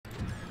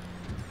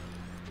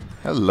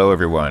Hello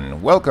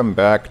everyone, welcome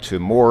back to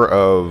more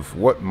of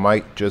what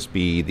might just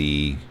be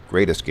the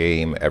greatest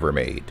game ever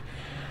made.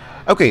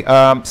 Okay,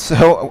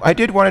 so I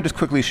did want to just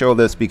quickly show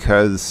this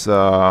because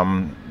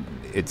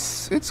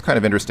it's kind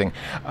of interesting.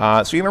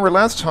 So you remember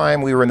last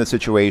time we were in the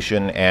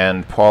situation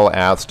and Paul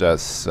asked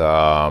us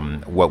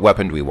what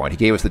weapon do we want. He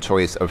gave us the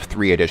choice of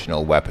 3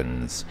 additional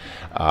weapons.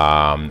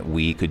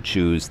 We could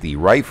choose the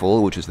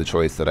rifle, which is the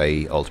choice that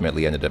I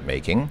ultimately ended up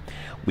making.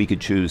 We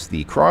could choose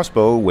the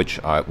crossbow, which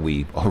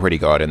we already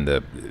got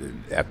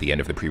at the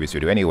end of the previous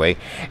video anyway,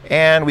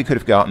 and we could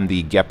have gotten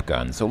the GEP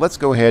gun. So let's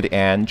go ahead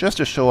and, just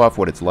to show off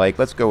what it's like,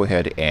 let's go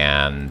ahead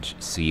and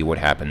see what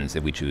happens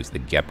if we choose the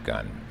GEP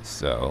gun.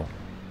 So...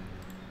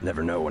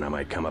 Never know when I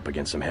might come up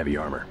against some heavy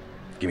armor.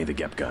 Give me the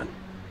GEP gun.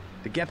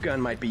 The GEP gun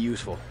might be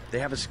useful. They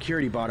have a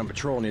security bot on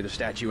patrol near the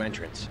statue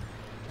entrance.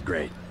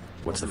 Great.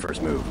 What's the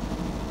first move?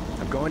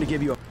 I'm going to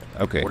give you a...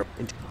 Okay.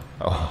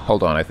 Oh,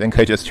 hold on. I think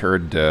I just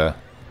heard...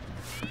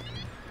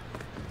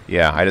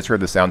 Yeah, I just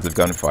heard the sounds of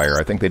gunfire.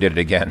 I think they did it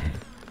again.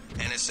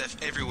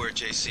 NSF everywhere,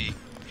 JC.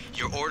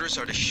 Your orders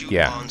are to shoot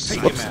on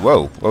sight. Whoops.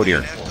 Whoa. Oh dear.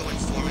 An AFCO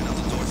informant on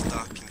the north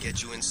dock can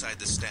get you inside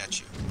the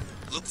statue.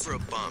 Look for a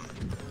bum.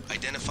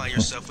 Identify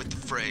yourself with the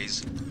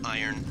phrase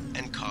iron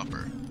and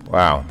copper.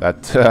 Wow,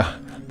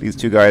 these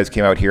 2 guys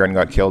came out here and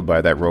got killed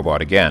by that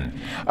robot again.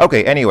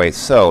 Okay, anyway,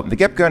 so the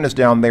GEP gun is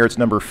down there. It's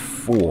number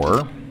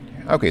 4.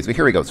 Okay, so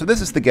here we go. So this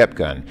is the GEP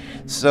gun.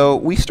 So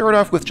we start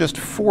off with just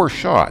 4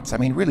 shots. I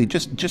mean, really,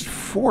 just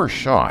 4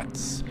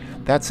 shots.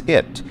 That's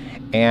it.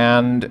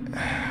 And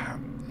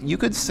you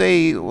could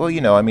say, well,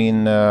 you know, I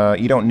mean,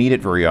 you don't need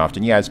it very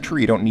often. Yeah, it's true,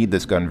 you don't need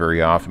this gun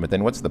very often, but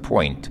then what's the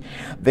point?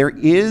 There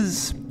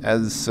is,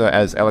 as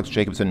Alex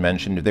Jacobson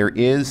mentioned, there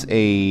is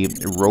a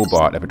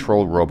robot, a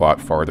patrol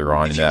robot farther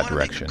on in that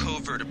direction. If you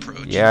want to make a covert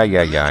approach, yeah,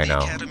 I know.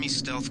 Academy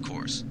stealth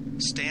course.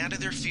 Stay out of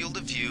their field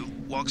of view,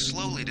 walk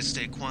slowly to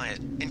stay quiet,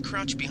 and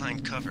crouch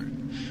behind cover.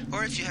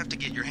 Or if you have to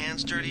get your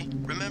hands dirty,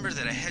 remember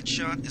that a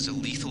headshot is a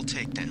lethal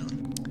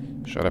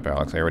takedown. Shut up,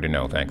 Alex. I already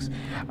know, thanks.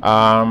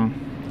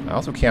 I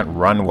also can't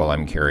run while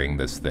I'm carrying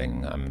this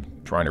thing. I'm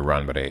trying to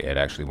run, but it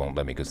actually won't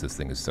let me because this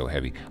thing is so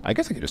heavy. I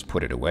guess I could just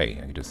put it away.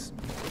 I could just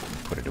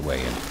put it away.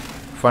 And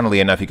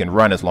funnily enough, you can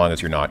run as long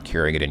as you're not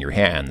carrying it in your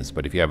hands,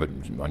 but if you have it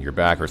on your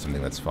back or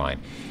something, that's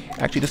fine.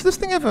 Actually, does this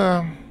thing have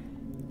a...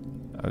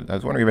 I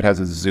was wondering if it has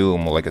a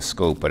zoom, like a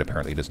scope, but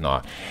apparently it does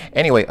not.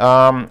 Anyway,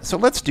 so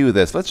let's do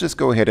this. Let's just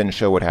go ahead and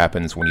show what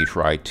happens when you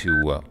try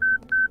to...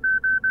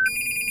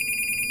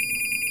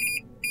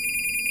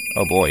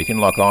 Oh boy, you can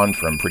lock on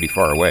from pretty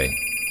far away.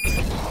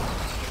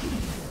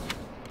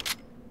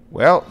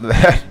 Well,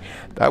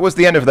 that was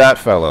the end of that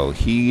fellow.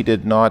 He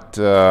did not...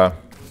 Oh,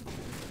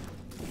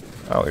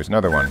 there's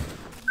another one.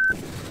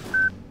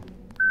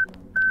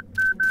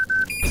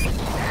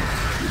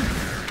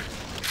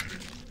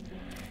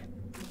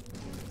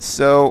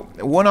 So,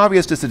 one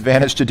obvious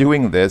disadvantage to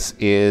doing this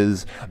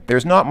is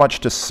there's not much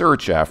to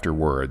search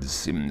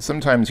afterwards.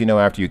 Sometimes, you know,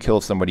 after you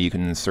kill somebody, you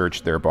can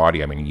search their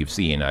body. I mean, you've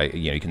seen, you know,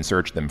 you can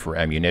search them for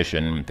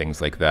ammunition,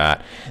 things like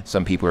that.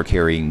 Some people are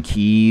carrying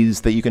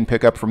keys that you can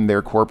pick up from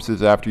their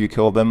corpses after you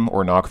kill them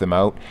or knock them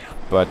out.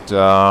 But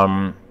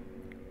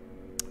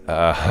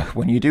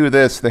when you do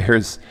this,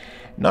 there's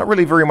not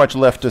really very much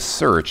left to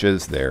search,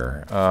 is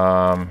there?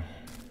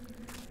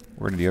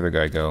 Where did the other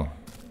guy go?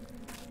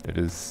 I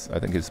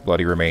think his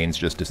bloody remains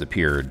just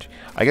disappeared.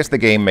 I guess the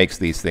game makes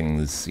these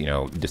things, you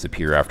know,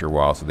 disappear after a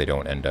while so they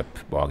don't end up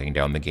bogging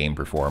down the game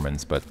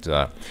performance. But,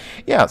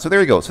 yeah, so there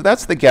you go. So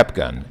that's the GEP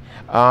gun.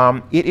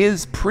 It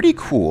is pretty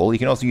cool. You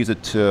can also use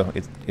it to...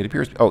 It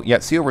appears... Oh, yeah,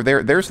 see over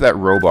there? There's that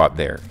robot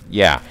there.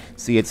 Yeah.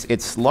 See,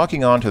 it's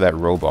locking onto that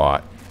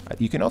robot.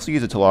 You can also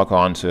use it to lock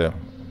onto...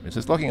 Is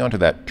this locking onto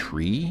that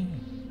tree?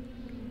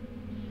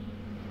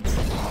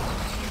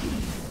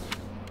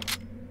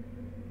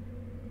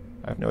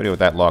 I have no idea what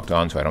that locked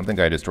onto. I don't think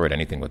I destroyed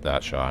anything with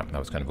that shot. That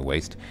was kind of a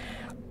waste.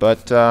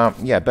 But,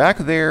 yeah, back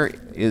there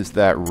is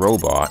that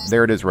robot.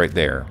 There it is right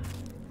there.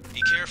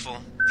 Be careful.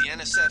 The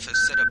NSF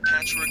has set up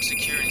patchwork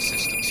security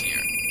systems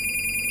here.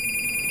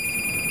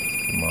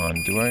 Come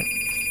on, do I...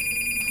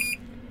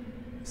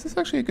 Is this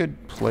actually a good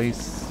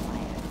place?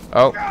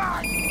 Oh,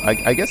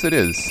 I guess it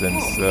is,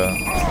 since...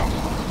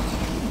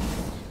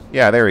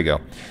 Yeah, there we go.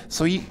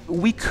 So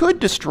we could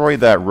destroy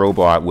that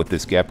robot with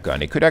this GEP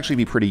gun. It could actually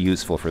be pretty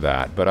useful for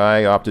that, but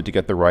I opted to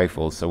get the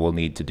rifle, so we'll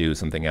need to do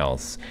something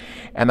else.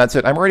 And that's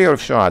it. I'm already out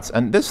of shots,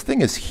 and this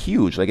thing is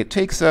huge. Like, it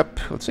takes up...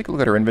 Let's take a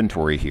look at our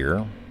inventory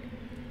here.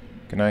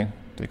 Can I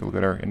take a look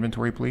at our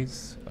inventory,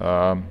 please?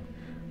 Why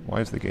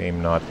is the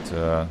game not...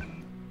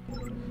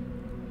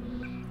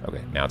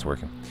 Okay, now it's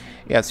working.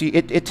 Yeah, see,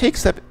 it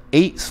takes up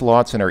 8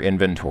 slots in our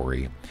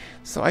inventory.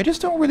 So I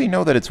just don't really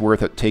know that it's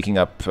worth it taking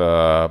up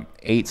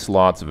 8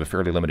 slots of a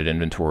fairly limited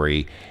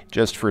inventory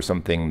just for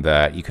something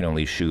that you can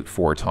only shoot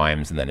 4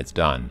 times and then it's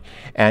done.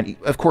 And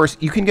of course,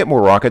 you can get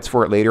more rockets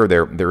for it later.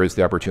 There is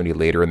the opportunity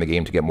later in the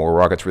game to get more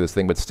rockets for this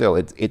thing, but still,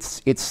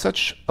 it's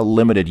such a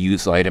limited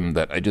use item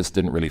that I just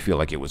didn't really feel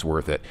like it was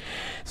worth it.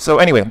 So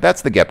anyway,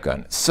 that's the GEP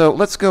gun. So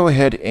let's go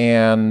ahead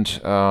and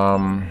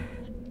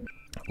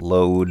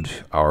load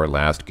our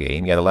last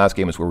game. Yeah, the last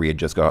game is where we had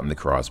just gotten the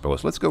crossbow.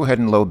 So let's go ahead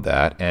and load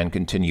that and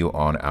continue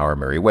on our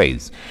merry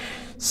ways.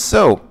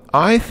 So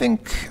I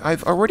think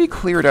I've already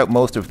cleared out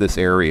most of this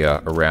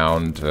area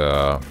around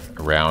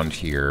around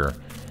here.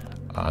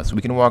 So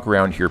we can walk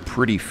around here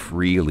pretty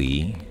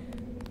freely.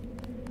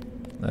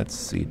 Let's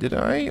see, did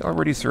I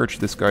already search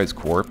this guy's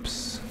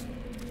corpse?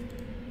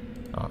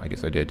 Oh, I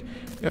guess I did.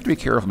 You have to be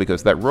careful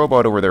because that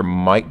robot over there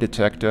might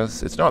detect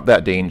us. It's not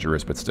that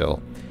dangerous, but still.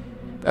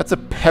 That's a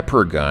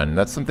pepper gun.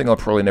 That's something I'll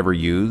probably never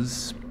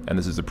use. And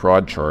this is a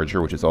prod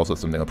charger, which is also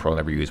something I'll probably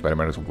never use, but I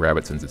might as well grab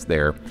it since it's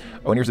there.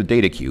 Oh, and here's a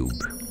data cube.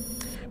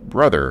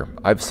 Brother,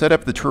 I've set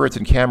up the turrets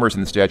and cameras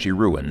in the statue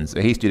ruins.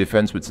 A hasty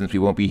defense, but since we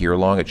won't be here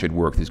long, it should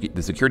work.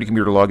 The security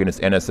computer login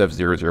is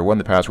NSF001.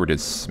 The password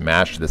is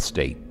smash the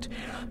state.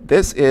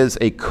 This is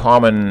a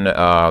common,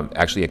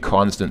 actually a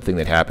constant thing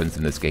that happens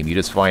in this game. You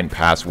just find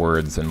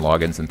passwords and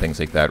logins and things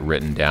like that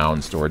written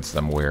down, stored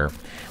somewhere.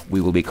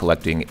 We will be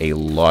collecting a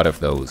lot of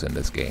those in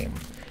this game.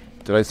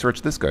 Did I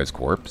search this guy's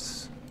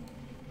corpse?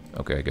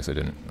 Okay, I guess I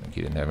didn't.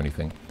 He didn't have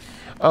anything.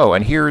 Oh,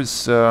 and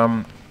here's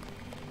UNATCO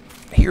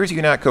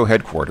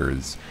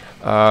headquarters.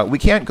 We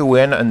can't go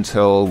in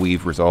until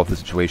we've resolved the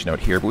situation out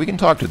here, but we can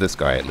talk to this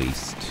guy at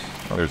least.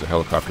 Oh, there's a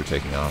helicopter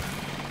taking off.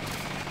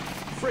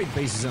 Freight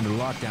base is under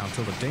lockdown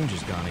till the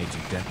danger's gone,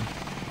 Agent Denton.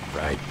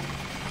 Right.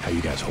 How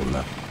you guys holding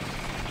up?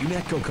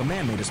 UNATCO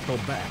command made us pull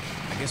back.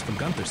 I guess for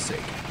Gunther's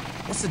sake.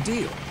 What's the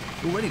deal?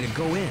 We're ready to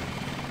go in.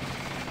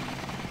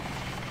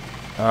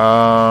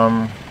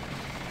 I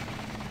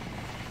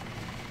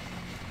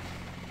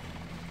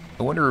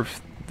wonder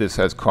if this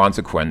has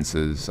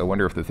consequences. I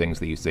wonder if the things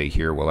that you say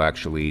here will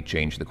actually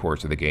change the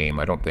course of the game.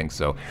 I don't think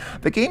so.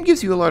 The game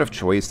gives you a lot of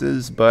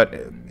choices,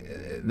 but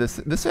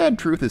the sad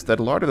truth is that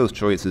a lot of those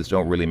choices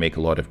don't really make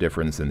a lot of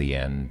difference in the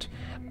end.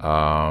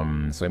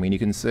 So, I mean, you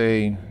can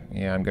say,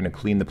 yeah, I'm going to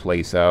clean the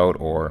place out,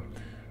 or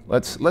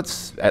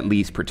let's at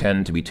least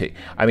pretend to be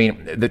I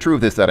mean, the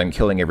truth is that I'm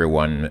killing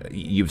everyone.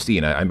 You've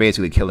seen it. I'm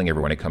basically killing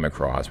everyone I come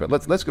across. But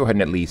let's go ahead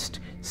and at least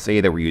say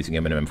that we're using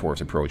a minimum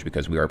force approach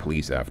because we are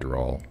police after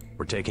all.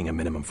 We're taking a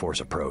minimum force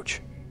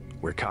approach.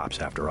 We're cops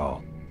after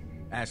all.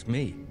 Ask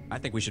me. I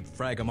think we should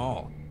frag them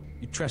all.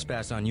 You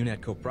trespass on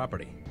UNATCO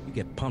property, you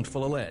get pumped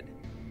full of lead.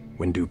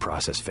 When due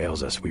process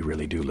fails us, we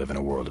really do live in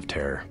a world of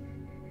terror.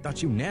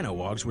 Thought you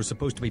nanowogs were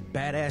supposed to be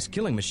badass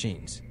killing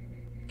machines.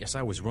 Guess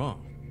I was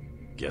wrong.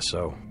 Guess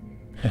so.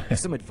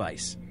 Some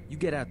advice. You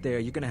get out there,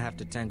 you're gonna have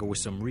to tangle with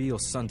some real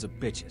sons of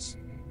bitches.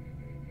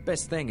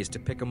 Best thing is to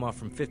pick them off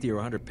from 50 or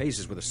 100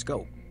 paces with a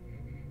scope.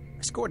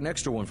 I scored an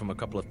extra one from a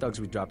couple of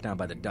thugs we dropped down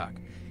by the dock.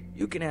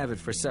 You can have it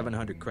for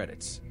 700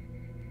 credits.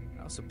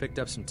 I also picked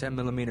up some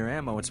 10mm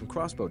ammo and some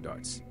crossbow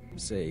darts.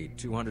 Say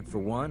 200 for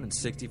one and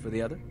 60 for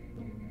the other.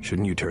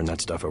 Shouldn't you turn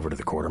that stuff over to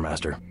the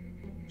quartermaster?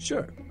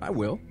 Sure, I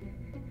will.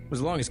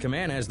 As long as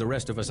Command has the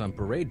rest of us on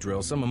parade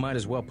drill, someone might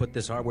as well put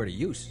this hardware to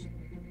use.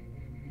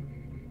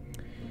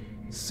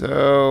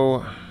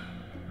 So,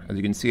 as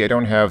you can see, I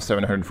don't have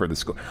 700 for the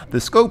scope.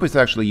 The scope is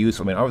actually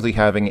useful. I mean, obviously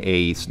having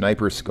a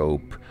sniper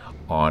scope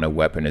on a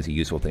weapon is a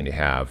useful thing to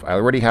have. I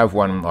already have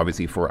one,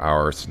 obviously, for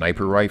our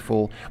sniper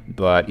rifle,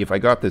 but if I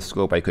got this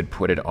scope, I could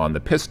put it on the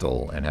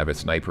pistol and have a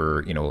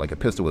sniper, you know, like a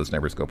pistol with a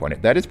sniper scope on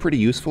it. That is pretty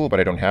useful, but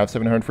I don't have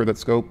 700 for that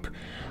scope.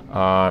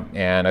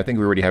 And I think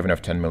we already have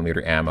enough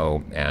 10mm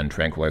ammo and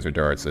tranquilizer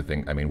darts. I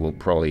think we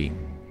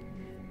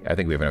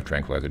have enough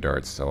tranquilizer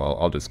darts, so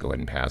I'll just go ahead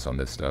and pass on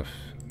this stuff.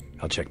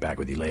 I'll check back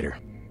with you later.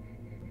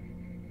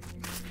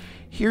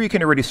 Here you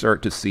can already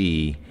start to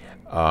see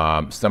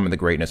some of the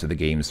greatness of the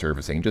game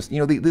surfacing. Just, you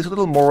know, these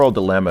little moral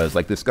dilemmas,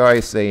 like this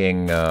guy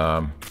saying,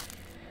 I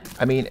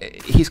mean,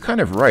 he's kind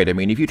of right. I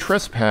mean, if you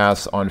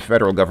trespass on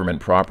federal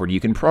government property,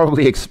 you can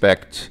probably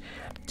expect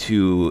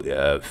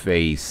to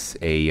face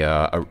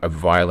a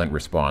violent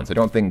response. I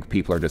don't think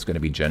people are just going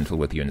to be gentle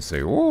with you and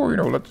say, "Oh, you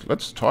know,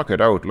 let's talk it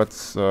out.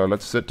 Let's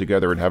sit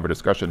together and have a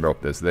discussion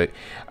about this."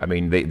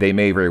 They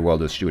may very well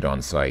just shoot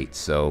on sight.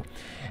 So,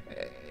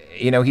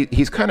 you know,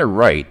 he's kind of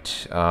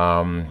right.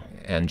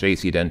 And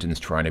J.C. Denton's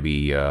trying to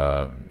be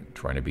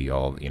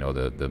all, you know,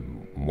 the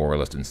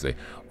moralist and say,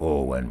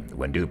 "Oh,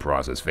 when due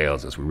process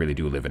fails us, we really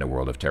do live in a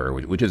world of terror,"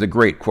 which is a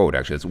great quote.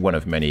 Actually, it's one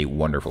of many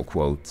wonderful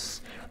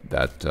quotes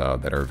that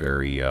are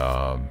very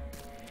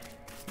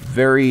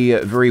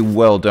very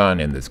well done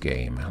in this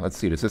game. Let's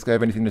see. Does this guy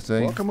have anything to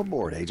say? Welcome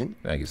aboard, Agent.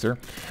 Thank you, sir.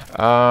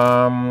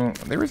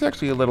 There is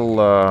actually a little.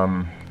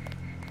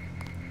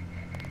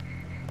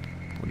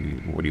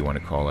 What do you want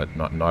to call it?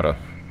 Not a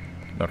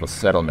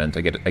settlement.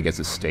 I guess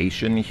a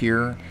station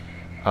here.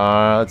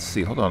 Let's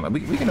see. Hold on.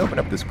 We can open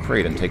up this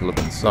crate and take a look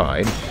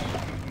inside.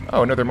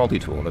 Oh, another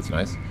multi-tool. That's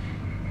nice.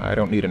 I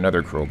don't need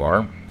another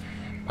crowbar.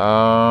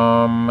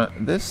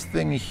 This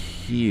thing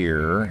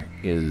here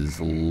is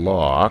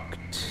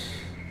locked.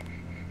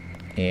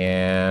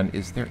 And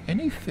is there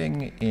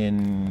anything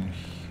in...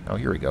 Oh,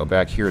 here we go.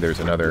 Back here, there's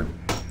another...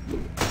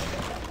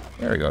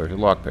 There we go. There's a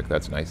lockpick.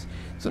 That's nice.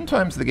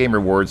 Sometimes the game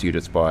rewards you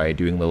just by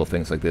doing little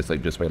things like this,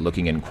 like just by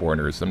looking in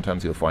corners.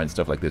 Sometimes you'll find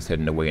stuff like this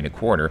hidden away in a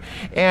corner.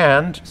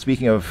 And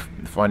speaking of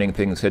finding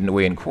things hidden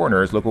away in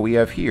corners, look what we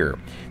have here.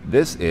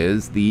 This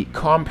is the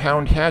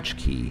compound hatch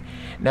key.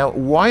 Now,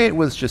 why it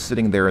was just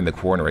sitting there in the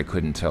corner, I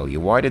couldn't tell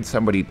you. Why did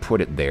somebody put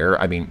it there?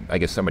 I mean, I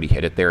guess somebody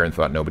hid it there and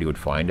thought nobody would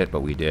find it,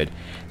 but we did.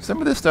 Some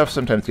of this stuff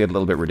sometimes gets a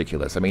little bit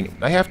ridiculous. I mean,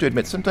 I have to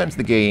admit, sometimes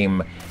the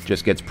game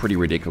just gets pretty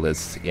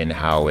ridiculous in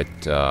how it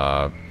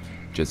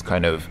just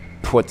kind of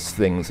puts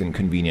things in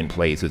convenient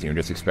places, and you're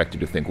just expected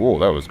to think, whoa,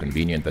 that was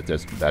convenient, that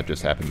just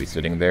happened to be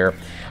sitting there.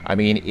 I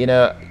mean, in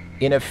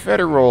a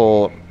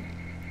federal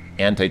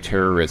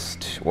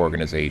anti-terrorist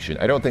organization,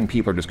 I don't think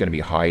people are just going to be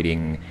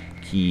hiding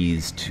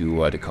keys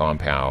to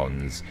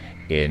compounds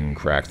in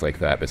cracks like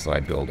that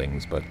beside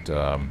buildings, but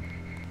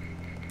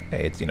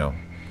hey, it's, you know,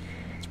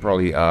 it's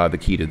probably the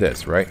key to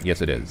this, right?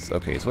 Yes, it is.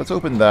 Okay, so let's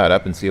open that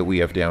up and see what we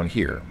have down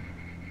here.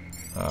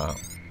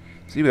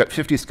 See, we got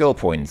 50 skill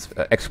points,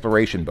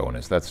 exploration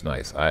bonus. That's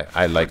nice.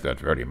 I like that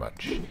very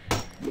much.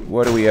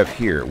 What do we have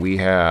here? We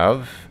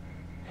have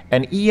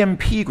an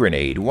EMP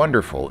grenade.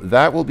 Wonderful.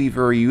 That will be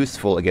very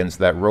useful against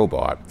that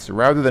robot. So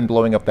rather than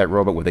blowing up that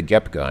robot with a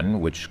GEP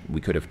gun, which we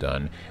could have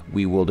done,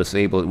 we will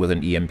disable it with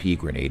an EMP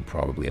grenade,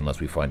 probably, unless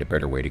we find a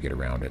better way to get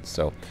around it.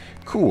 So,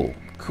 cool.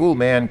 Cool,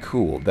 man,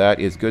 cool. That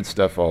is good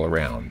stuff all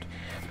around.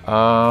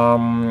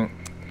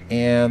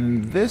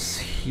 And this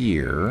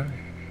here...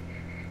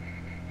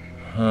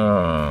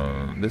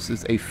 This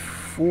is a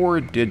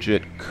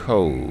 4-digit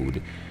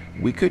code.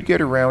 We could get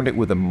around it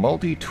with a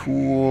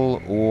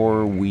multi-tool,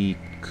 or we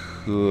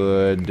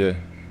could...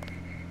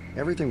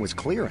 Everything was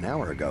clear an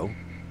hour ago.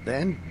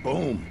 Then,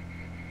 boom.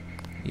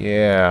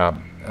 Yeah.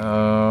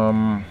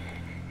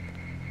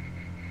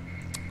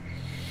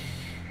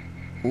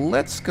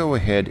 Let's go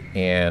ahead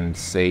and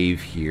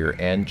save here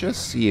and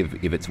just see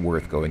if it's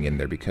worth going in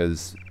there,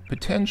 because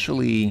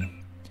potentially...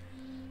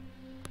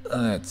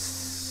 Let's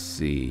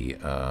see.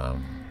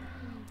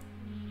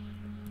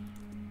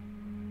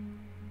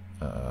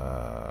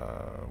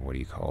 What do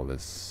you call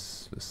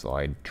this? The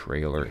side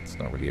trailer? It's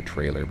not really a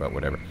trailer, but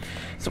whatever.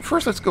 So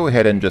first, let's go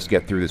ahead and just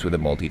get through this with a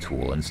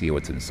multi-tool and see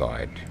what's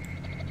inside.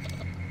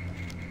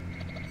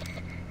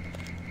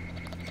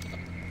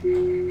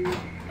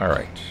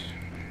 Alright.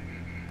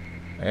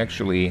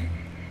 Actually,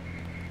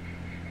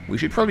 we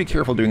should probably be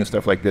careful doing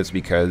stuff like this,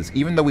 because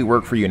even though we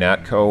work for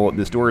UNATCO,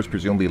 this door is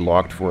presumably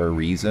locked for a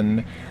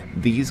reason.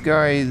 These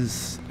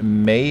guys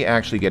may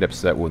actually get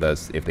upset with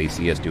us if they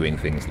see us doing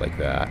things like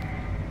that.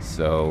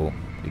 So,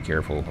 be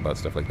careful about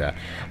stuff like that.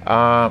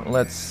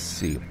 Let's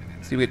see.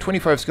 See, we have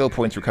 25 skill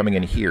points for coming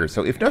in here.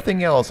 So if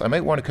nothing else, I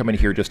might want to come in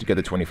here just to get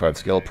the 25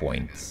 skill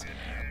points.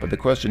 But the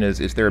question is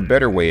there a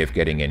better way of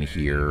getting in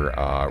here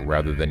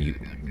rather than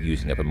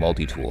using up a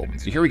multi-tool?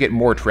 So here we get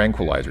more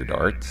tranquilizer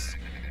darts.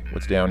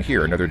 What's down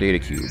here? Another data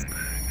cube.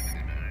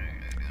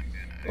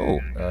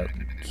 Oh,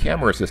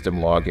 camera system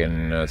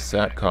login,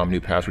 SATCOM, new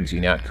password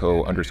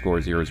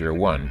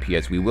UNATCO_001.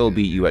 P.S. We will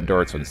beat you at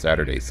darts on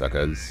Saturday,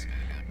 suckers.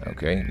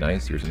 Okay,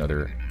 nice. Here's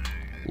another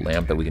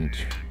lamp that we can...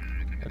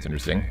 That's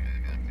interesting.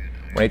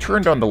 When I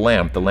turned on the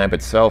lamp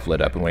itself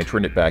lit up, and when I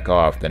turned it back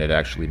off, then it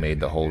actually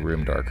made the whole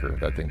room darker.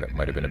 I think that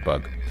might have been a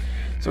bug.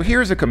 So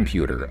here's a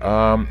computer.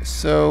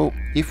 So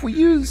if we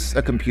use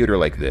a computer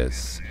like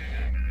this,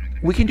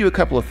 we can do a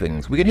couple of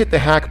things. We can hit the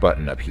hack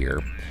button up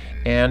here,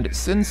 and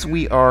since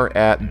we are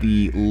at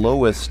the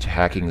lowest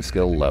hacking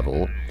skill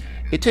level,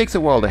 it takes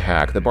a while to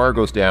hack. The bar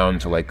goes down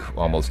to like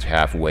almost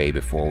halfway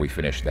before we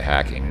finish the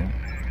hacking.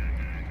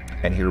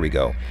 And here we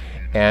go.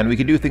 And we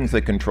can do things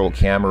like control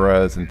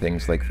cameras and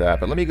things like that.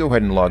 But let me go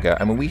ahead and log out.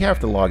 I mean, we have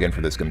to log in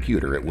for this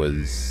computer. It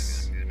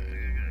was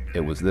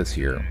this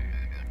here.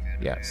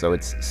 Yeah, so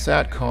it's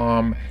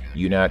SATCOM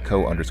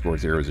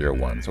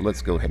UNATCO_001. So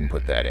let's go ahead and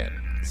put that in.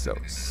 So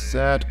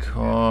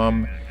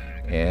SATCOM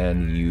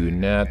and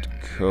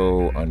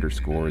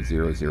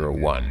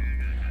UNATCO_001.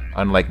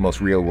 Unlike most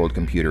real-world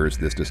computers,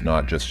 this does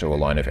not just show a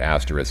line of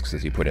asterisks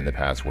as you put in the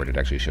password. It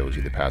actually shows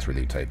you the password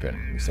that you type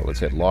in. So let's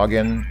hit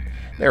login.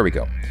 There we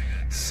go.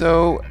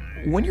 So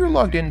when you're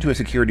logged into a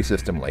security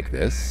system like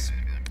this,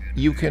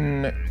 you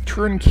can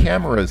turn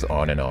cameras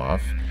on and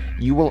off.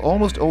 You will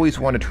almost always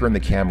want to turn the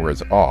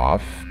cameras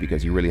off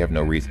because you really have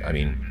no reason. I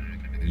mean,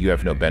 you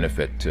have no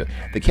benefit to...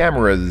 The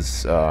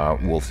cameras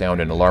will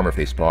sound an alarm if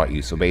they spot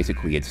you, so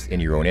basically it's in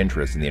your own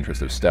interest, in the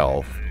interest of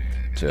stealth,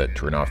 to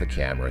turn off the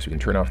camera. So you can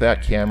turn off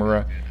that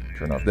camera,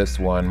 turn off this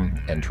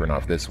one, and turn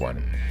off this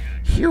one.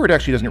 Here it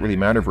actually doesn't really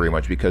matter very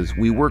much because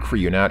we work for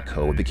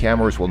UNATCO. The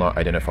cameras will not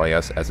identify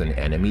us as an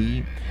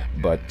enemy,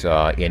 but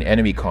in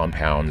enemy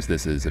compounds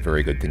this is a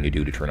very good thing to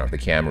do, to turn off the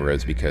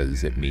cameras,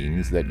 because it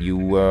means that you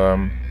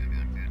will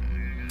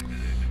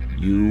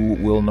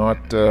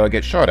not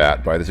get shot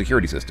at by the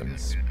security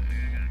systems.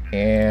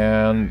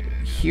 And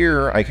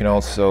here I can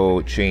also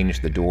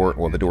change the door.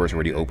 Well, the door is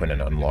already open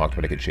and unlocked,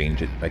 but I could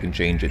change it. I can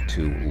change it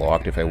to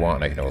locked if I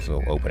want, and I can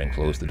also open and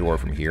close the door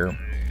from here.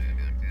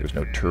 There's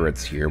no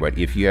turrets here, but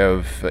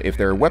if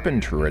there are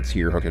weapon turrets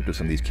here hooked up to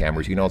some of these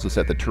cameras, you can also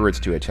set the turrets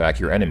to attack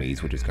your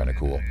enemies, which is kind of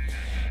cool.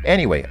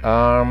 Anyway,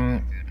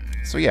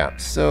 so yeah,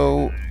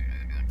 so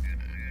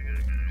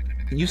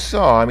you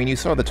saw, I mean, you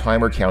saw the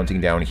timer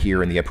counting down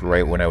here in the upper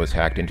right when I was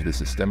hacked into the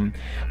system.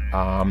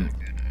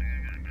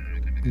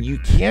 You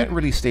can't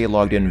really stay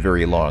logged in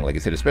very long. Like I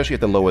said, especially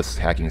at the lowest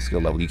hacking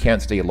skill level, you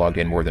can't stay logged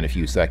in more than a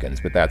few seconds,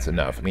 but that's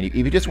enough. I mean, if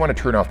you just want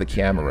to turn off the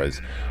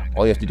cameras,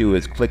 all you have to do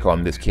is click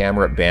on this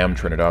camera, bam,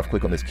 turn it off,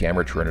 click on this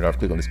camera, turn it off,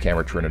 click on this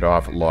camera, turn it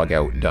off, log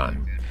out,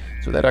 done.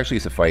 So that actually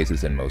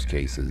suffices in most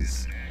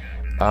cases.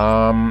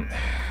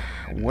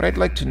 What I'd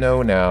like to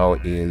know now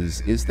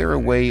is there a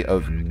way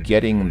of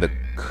getting the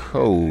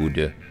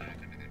code?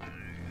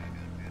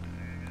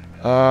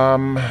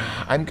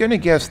 I'm gonna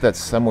guess that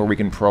somewhere we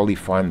can probably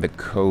find the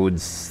code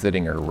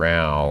sitting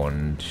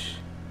around,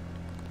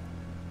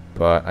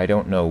 but I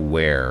don't know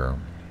where.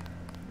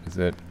 Is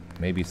it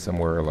maybe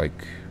somewhere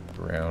like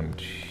around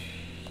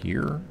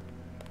here?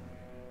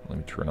 Let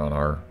me turn on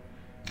our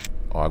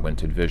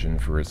augmented vision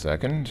for a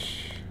second.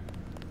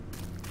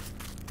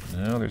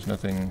 No, there's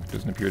nothing,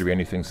 doesn't appear to be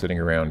anything sitting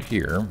around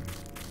here.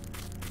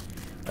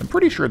 I'm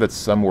pretty sure that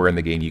somewhere in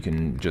the game you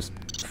can just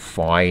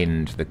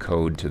find the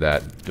code to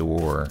that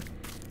door.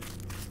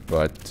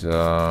 But,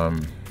 I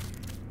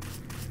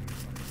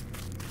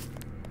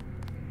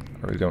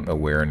really don't know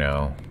where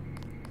now.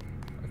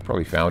 I've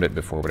probably found it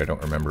before, but I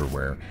don't remember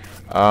where.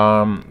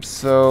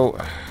 So,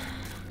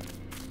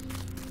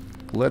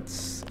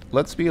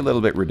 let's be a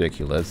little bit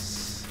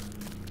ridiculous.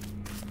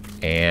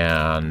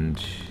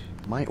 And...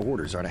 My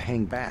orders are to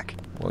hang back.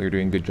 Well, you're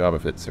doing a good job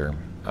of it, sir.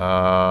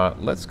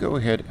 Let's go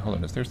ahead... Hold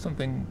on, is there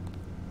something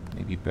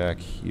maybe back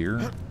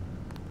here?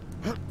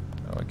 Oh,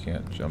 I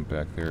can't jump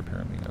back there,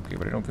 apparently. Okay,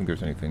 but I don't think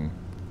there's anything...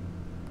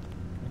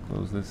 Can I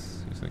close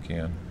this? Yes, I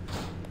can.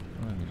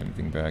 I don't think there's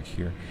anything back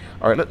here.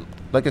 Alright,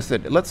 like I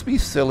said, let's be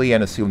silly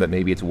and assume that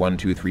maybe it's 1,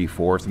 2, 3,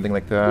 4, something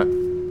like that.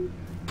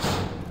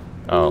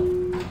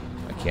 Oh.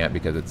 I can't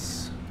because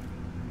it's...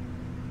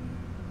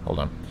 Hold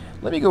on.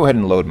 Let me go ahead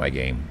and load my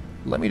game.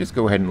 Let me just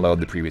go ahead and load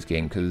the previous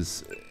game,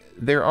 because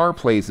there are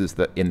places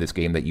that in this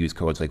game that use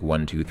codes like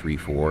 1, 2, 3,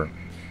 4.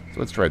 So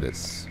let's try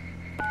this.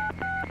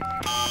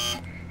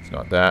 It's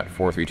not that.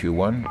 4, 3, 2,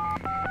 1.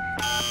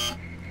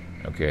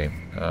 Okay,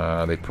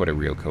 they put a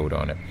real code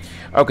on it.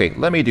 Okay,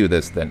 let me do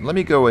this then. Let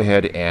me go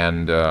ahead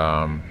and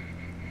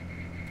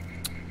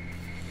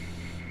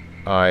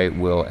I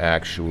will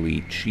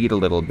actually cheat a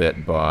little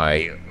bit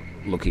by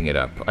looking it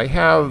up. I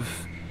have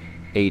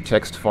a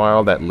text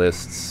file that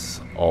lists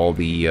all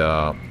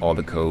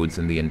the codes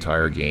in the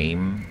entire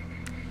game.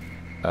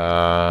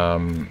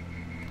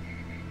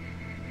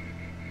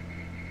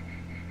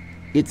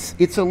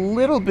 It's a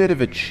little bit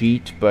of a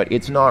cheat, but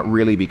it's not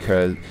really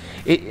because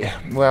it.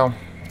 Well,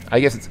 I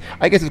guess it's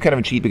kind of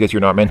a cheat because you're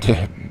not meant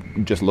to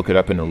just look it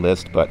up in a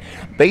list. But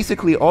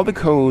basically, all the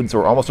codes,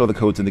 or almost all the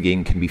codes in the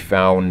game, can be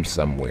found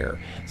somewhere.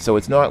 So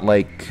it's not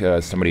like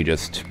somebody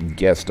just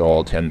guessed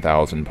all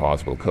 10,000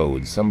 possible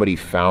codes. Somebody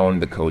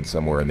found the code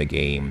somewhere in the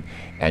game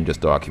and just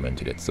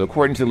documented it. So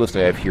according to the list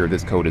I have here,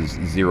 this code is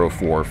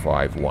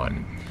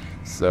 0451.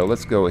 So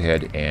let's go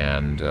ahead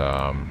and...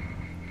 can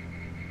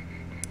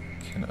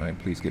I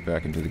please get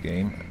back into the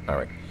game?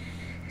 Alright.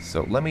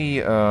 So let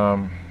me...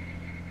 the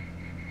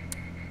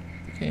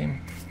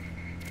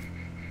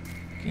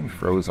game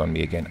froze on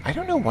me again. I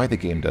don't know why the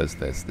game does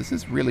this. This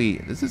is really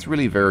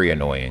very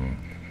annoying.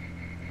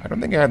 I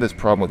don't think I have this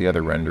problem with the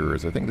other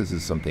renderers. I think this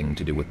is something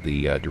to do with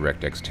the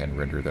DirectX 10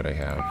 render that I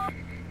have.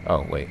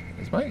 Oh, wait.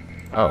 Is my...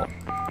 Oh.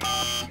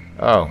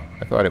 Oh,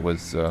 I thought it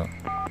was, am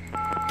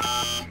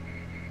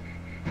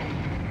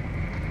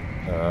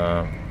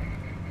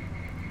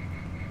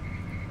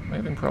I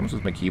having problems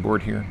with my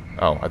keyboard here?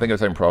 Oh, I think I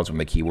was having problems with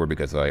my keyboard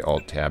because I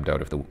alt-tabbed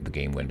out of the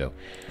game window.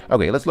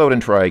 Okay, let's load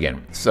and try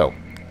again. So,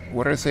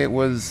 what did I say it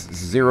was?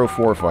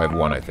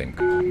 0451, I think.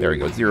 There we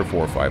go,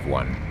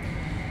 0451.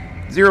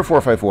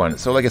 0451.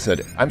 So like I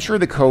said, I'm sure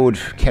the code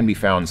can be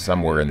found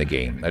somewhere in the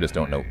game. I just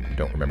don't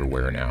remember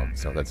where now,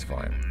 so that's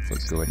fine. So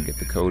let's go ahead and get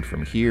the code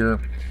from here.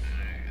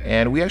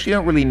 And we actually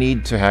don't really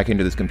need to hack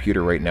into this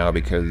computer right now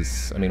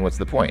because, I mean, what's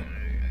the point?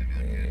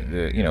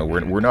 You know,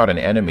 we're not an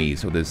enemy,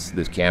 so this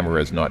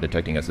camera is not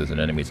detecting us as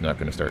an enemy. It's not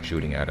going to start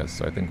shooting at us.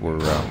 So I think we're...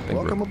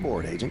 Welcome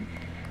aboard, Agent.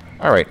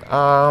 All right.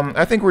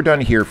 I think we're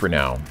done here for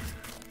now.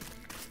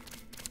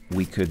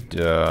 We could...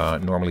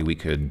 normally we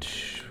could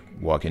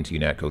walk into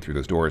UNAT, go through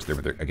those doors.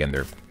 Again,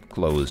 they're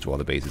closed while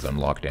the base is on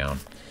lockdown.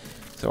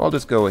 So I'll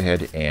just go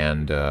ahead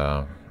and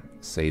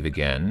save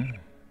again.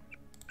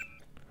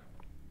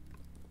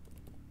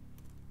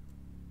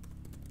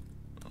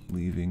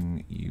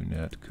 Leaving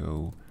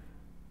UNATCO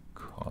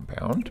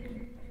compound.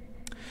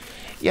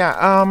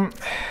 Yeah,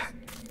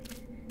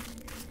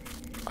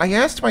 I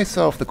asked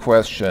myself the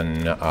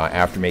question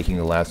after making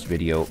the last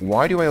video,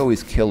 why do I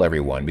always kill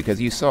everyone?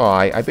 Because you saw,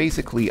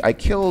 I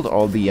killed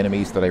all the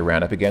enemies that I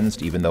ran up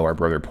against, even though our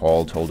brother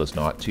Paul told us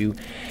not to.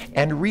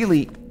 And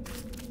really,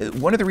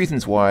 one of the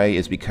reasons why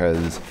is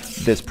because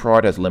this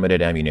prod has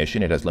limited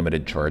ammunition, it has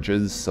limited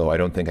charges, so I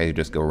don't think I could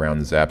just go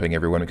around zapping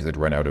everyone because I'd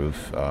run out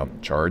of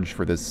charge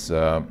for this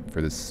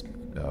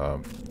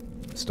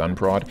stun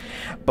prod.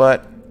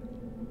 But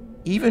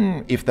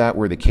even if that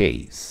were the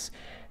case,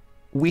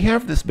 we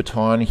have this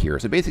baton here.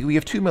 So basically, we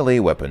have two melee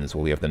weapons.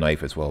 Well, we have the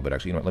knife as well, but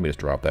actually, you know what? Let me just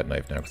drop that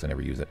knife now because I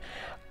never use it.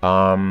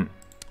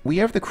 We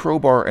have the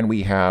crowbar and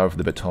we have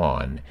the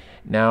baton.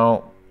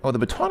 Now, oh, the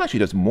baton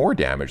actually does more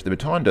damage. The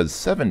baton does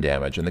 7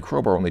 damage and the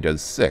crowbar only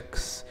does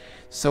 6.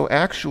 So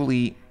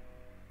actually,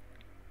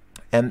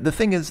 and the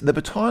thing is, the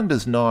baton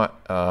does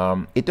not,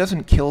 it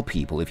doesn't kill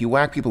people. If you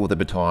whack people with a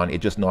baton, it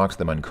just knocks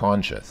them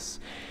unconscious.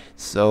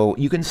 So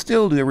you can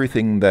still do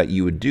everything that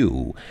you would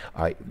do.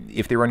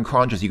 If they're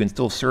unconscious, you can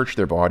still search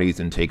their bodies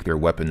and take their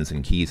weapons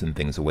and keys and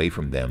things away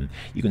from them.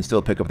 You can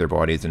still pick up their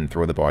bodies and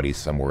throw the bodies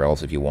somewhere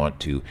else if you want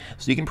to.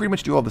 So you can pretty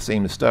much do all the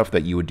same stuff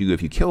that you would do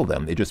if you kill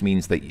them. It just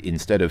means that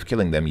instead of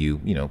killing them,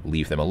 you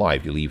leave them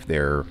alive. You leave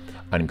their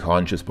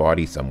unconscious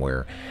body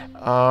somewhere.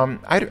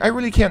 I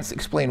really can't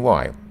explain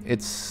why.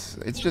 It's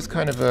just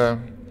kind of a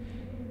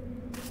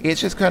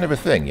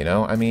thing, you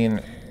know? I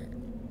mean,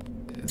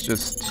 it's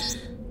just...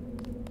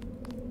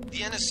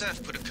 The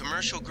NSF put a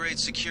commercial-grade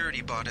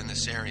security bot in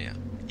this area.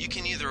 You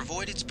can either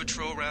avoid its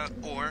patrol route,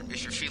 or,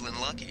 if you're feeling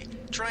lucky,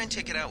 try and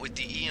take it out with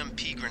the EMP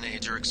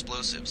grenades or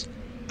explosives.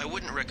 I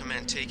wouldn't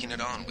recommend taking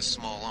it on with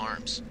small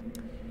arms.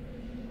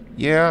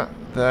 Yeah,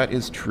 that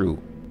is true.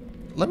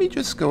 Let me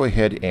just go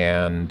ahead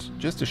and,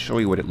 just to show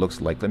you what it looks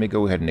like, let me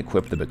go ahead and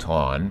equip the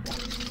baton.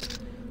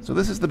 So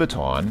this is the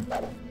baton.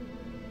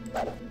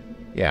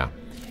 Yeah.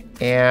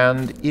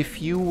 And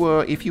if you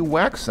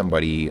whack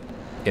somebody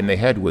in the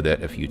head with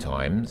it a few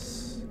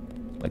times,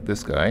 like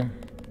this guy,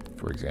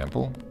 for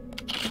example.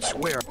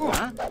 Swear,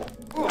 huh?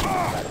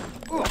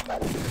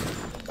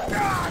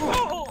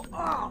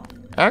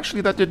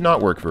 Actually, that did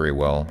not work very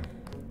well.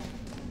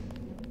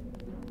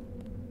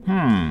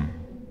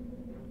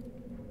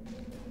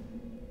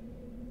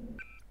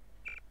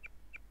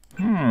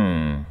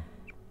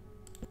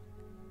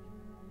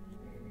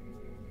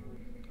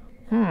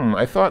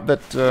 I thought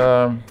that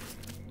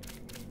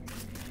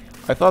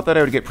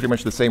I would get pretty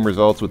much the same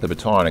results with the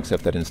baton,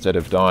 except that instead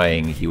of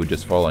dying, he would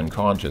just fall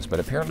unconscious. But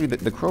apparently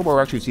the crowbar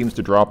actually seems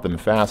to drop them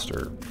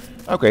faster.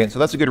 Okay, so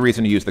that's a good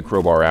reason to use the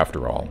crowbar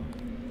after all.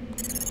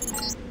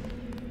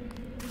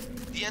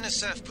 The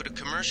NSF put a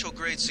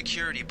commercial-grade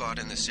security bot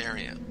in this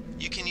area.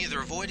 You can either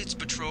avoid its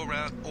patrol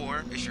route,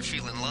 or, if you're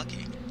feeling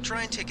lucky,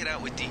 try and take it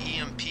out with the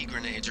EMP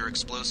grenades or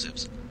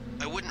explosives.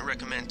 I wouldn't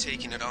recommend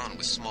taking it on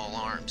with small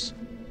arms.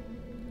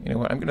 You know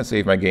what, I'm going to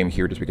save my game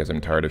here just because I'm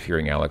tired of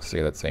hearing Alex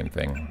say that same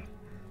thing.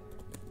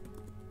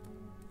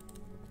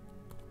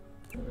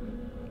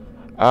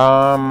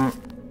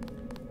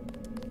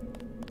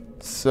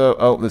 So,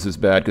 oh, this is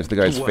bad because the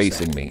guy's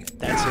facing me.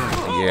 That's him.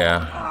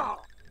 Yeah.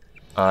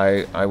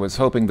 I was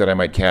hoping that I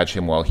might catch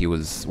him while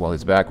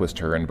his back was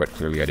turned, but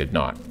clearly I did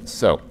not.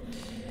 So,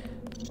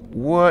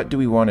 what do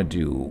we want to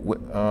do?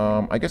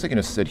 I guess I can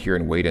just sit here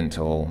and wait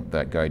until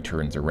that guy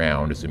turns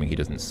around, assuming he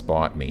doesn't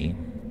spot me.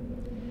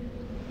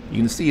 You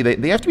can see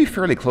they have to be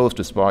fairly close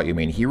to spot you. I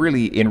mean, he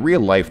really, in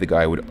real life, the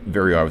guy would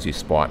very obviously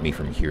spot me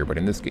from here. But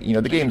in this, you know,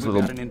 the game's a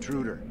little... Got an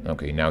intruder.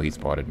 Okay, now he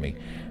spotted me.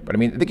 But I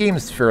mean, the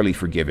game's fairly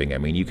forgiving. I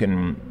mean, you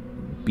can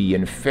be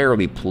in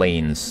fairly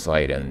plain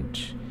sight,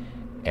 and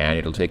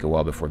it'll take a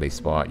while before they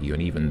spot you.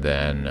 And even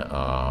then,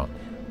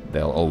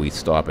 they'll always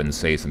stop and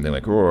say something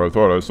like, "Oh, I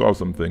thought I saw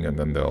something," and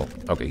then they'll...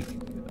 Okay.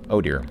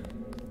 Oh dear.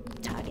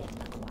 Target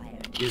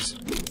acquired.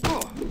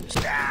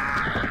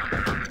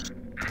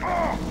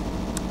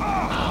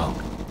 Oh,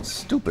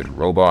 stupid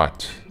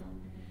robot.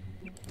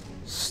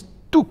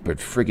 Stupid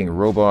frigging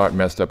robot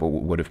messed up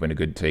what would have been a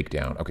good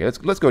takedown. Okay, let's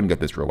go ahead and get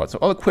this robot. So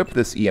I'll equip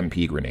this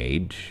EMP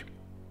grenade.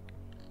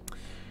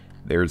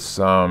 There's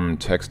some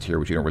text here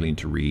which you don't really need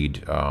to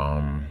read.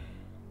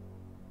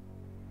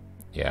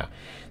 Yeah.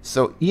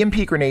 So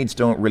EMP grenades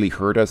don't really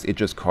hurt us. It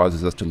just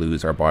causes us to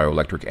lose our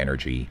bioelectric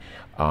energy.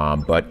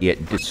 But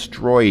it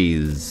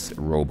destroys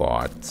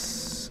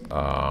robots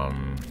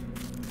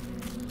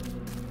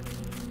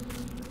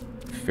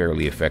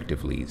fairly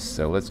effectively.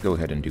 So let's go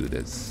ahead and do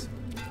this.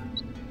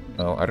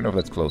 Oh, I don't know if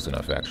that's close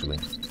enough, actually.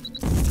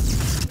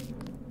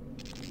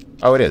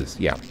 Oh, it is,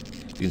 yeah.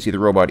 You can see the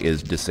robot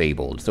is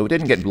disabled. So it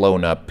didn't get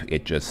blown up,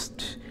 it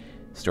just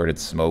started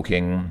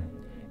smoking.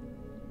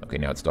 Okay,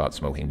 now it stopped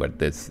smoking, but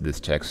this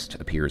text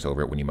appears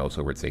over it when you mouse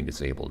over it saying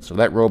disabled. So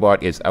that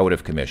robot is out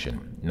of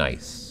commission.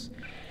 Nice.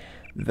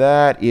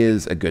 That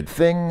is a good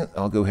thing.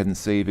 I'll go ahead and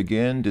save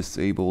again.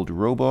 Disabled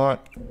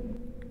robot.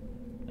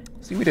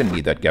 See, we didn't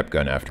need that GEP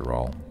gun after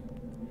all.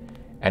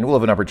 And we'll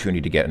have an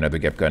opportunity to get another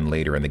GEP gun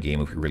later in the game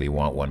if we really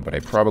want one, but I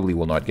probably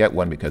will not get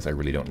one because I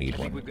really don't need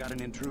one. We've got an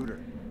intruder.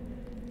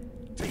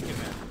 Take him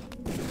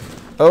in.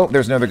 Oh,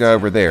 there's another guy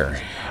over there.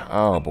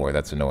 Oh boy,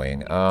 that's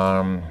annoying.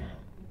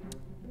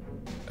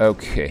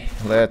 Okay,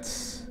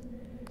 let's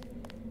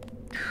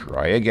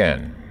try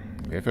again.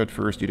 If at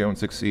first you don't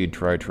succeed,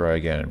 try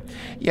again.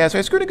 Yeah, so I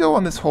was going to go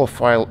on this whole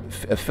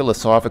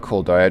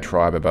philosophical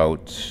diatribe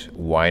about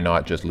why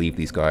not just leave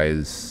these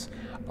guys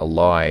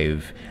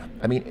alive.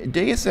 I mean,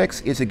 Deus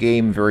Ex is a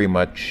game very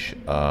much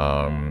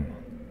about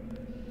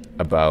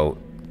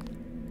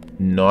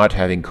not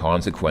having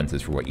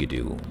consequences for what you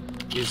do.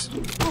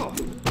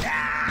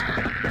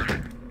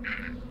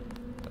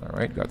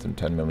 Alright, got some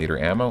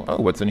 10mm ammo.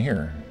 Oh, what's in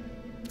here?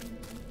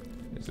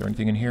 Is there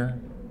anything in here?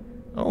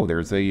 Oh,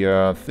 there's a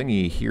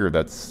thingy here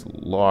that's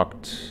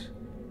locked.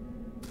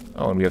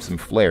 Oh, and we have some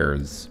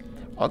flares.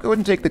 I'll go ahead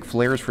and take the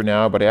flares for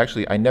now, but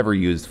I never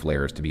used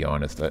flares, to be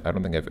honest. I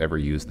don't think I've ever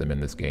used them in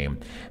this game.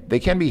 They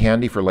can be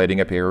handy for lighting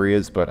up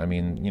areas, but I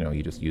mean, you know,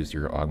 you just use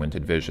your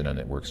augmented vision and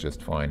it works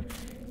just fine.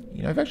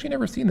 You know, I've actually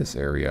never seen this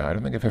area. I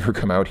don't think I've ever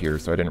come out here,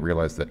 so I didn't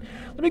realize that.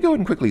 Let me go ahead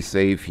and quickly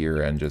save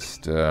here and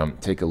just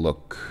take a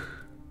look.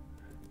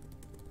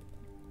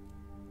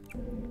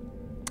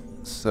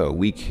 So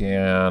we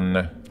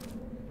can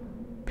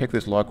pick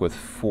this lock with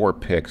 4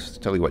 picks.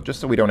 Tell you what, just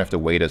so we don't have to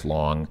wait as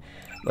long,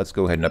 let's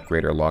go ahead and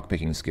upgrade our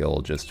lockpicking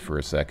skill just for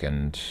a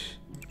second.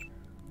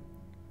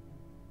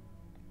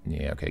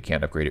 Yeah, okay,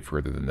 can't upgrade it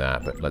further than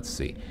that, but let's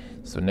see.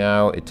 So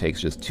now it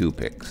takes just 2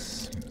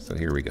 picks. So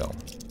here we go.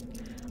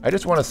 I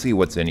just want to see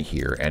what's in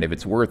here, and if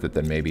it's worth it,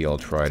 then maybe I'll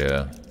try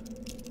to...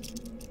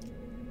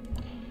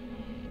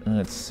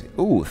 Let's see.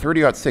 Ooh,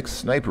 30-06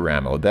 sniper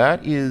ammo.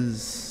 That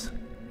is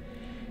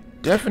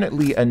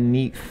definitely a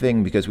neat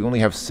thing, because we only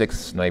have 6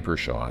 sniper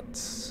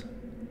shots.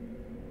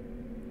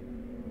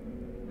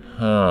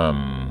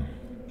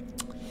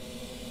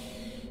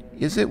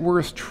 Is it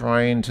worth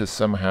trying to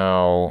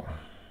somehow...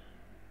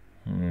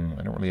 I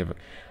don't really have...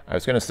 I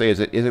was going to say, is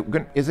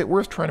it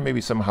worth trying to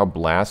maybe somehow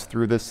blast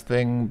through this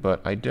thing?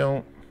 But I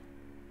don't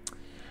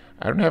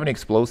have any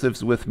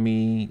explosives with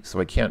me, so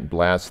I can't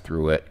blast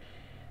through it.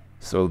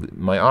 So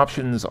my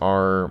options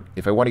are,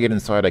 if I want to get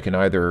inside, I can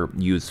either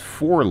use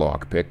 4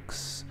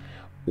 lockpicks,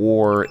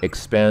 or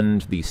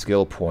expend the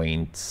skill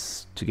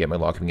points to get my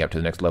lockpicking up to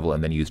the next level,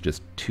 and then use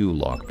just 2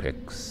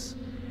 lockpicks.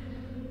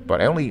 But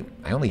I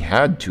only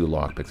had 2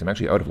 lockpicks. I'm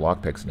actually out of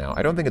lockpicks now.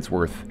 I don't think it's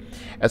worth...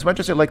 As much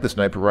as I like the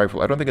sniper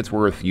rifle, I don't think it's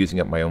worth using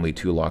up my only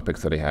 2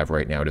 lockpicks that I have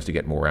right now just to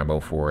get more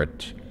ammo for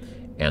it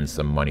and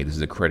some money. This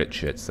is a credit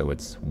shit, so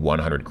it's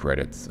 100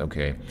 credits.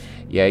 Okay.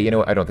 Yeah, you know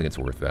what? I don't think it's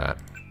worth that.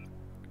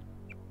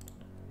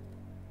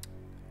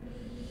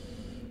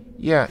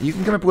 Yeah, you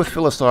can come up with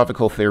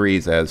philosophical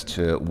theories as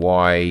to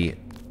why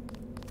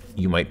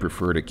you might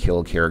prefer to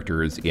kill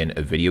characters in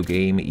a video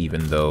game,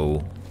 even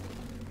though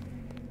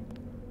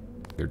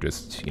they're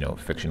just, you know,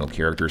 fictional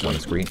characters on the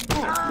screen.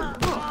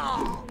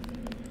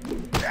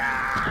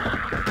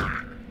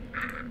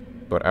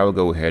 But I will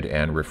go ahead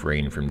and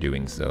refrain from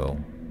doing so.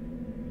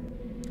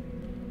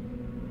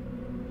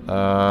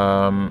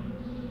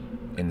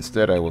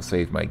 Instead, I will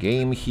save my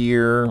game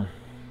here.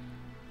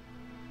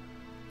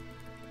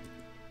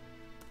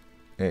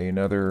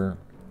 Another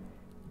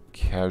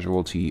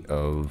casualty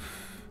of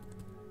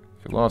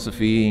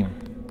philosophy.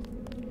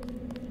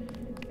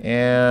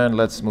 And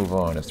let's move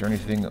on. Is there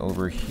anything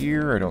over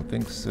here? I don't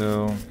think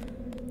so.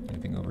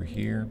 Anything over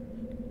here?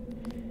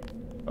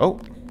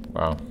 Oh,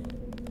 wow.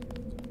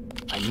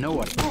 I know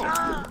what.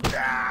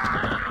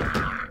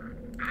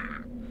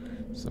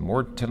 Some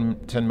more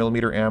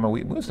 10mm ammo.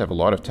 We must have a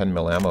lot of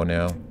 10mm ammo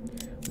now.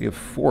 We have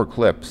 4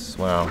 clips.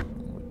 Wow.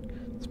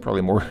 It's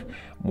probably more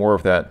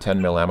of that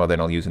 10mm ammo than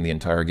I'll use in the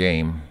entire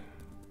game.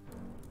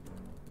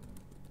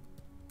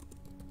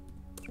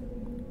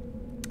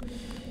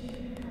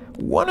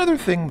 One other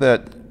thing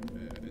that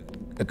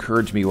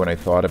occurred to me when I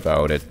thought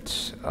about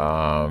it,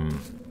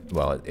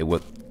 well, it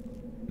was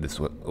this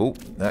was. Oh,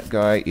 that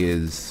guy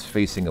is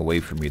facing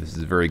away from me. This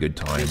is a very good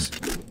time.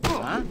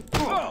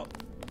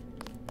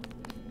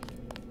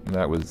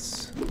 That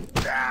was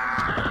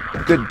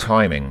good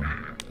timing.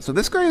 So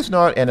this guy is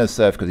not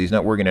NSF because he's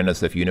not wearing an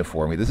NSF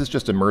uniform. This is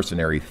just a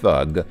mercenary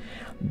thug,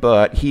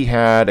 but he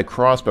had a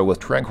crossbow with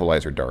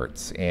tranquilizer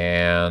darts,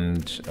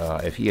 and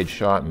if he had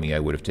shot me, I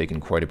would have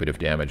taken quite a bit of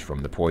damage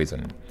from the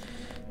poison.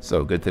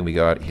 So good thing we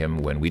got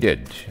him when we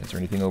did. Is there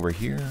anything over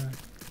here?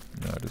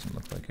 No, it doesn't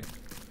look like it.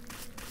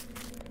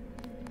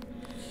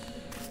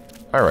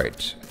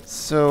 Alright,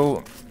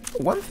 so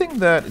one thing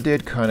that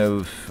did kind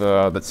of,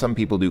 that some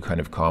people do kind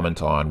of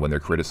comment on when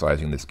they're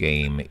criticizing this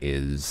game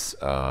is,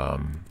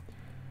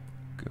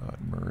 God,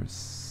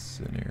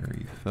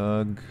 mercenary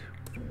thug.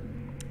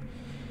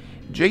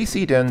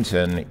 J.C.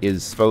 Denton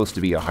is supposed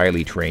to be a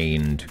highly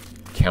trained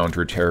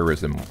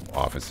counter-terrorism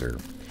officer.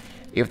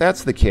 If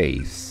that's the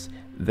case,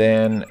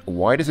 then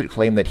why does it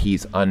claim that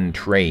he's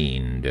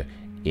untrained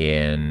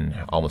in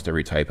almost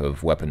every type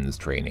of weapons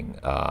training?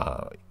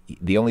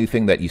 The only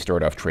thing that you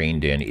start off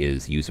trained in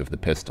is use of the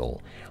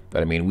pistol.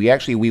 But I mean,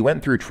 we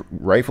went through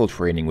rifle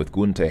training with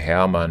Gunther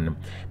Hermann.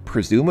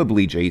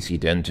 Presumably, J.C.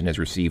 Denton has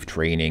received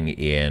training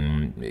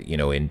in, you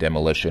know, in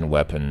demolition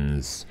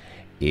weapons,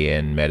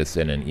 in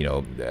medicine, and, you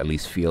know, at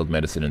least field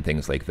medicine and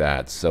things like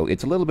that. So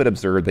it's a little bit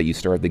absurd that you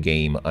start the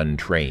game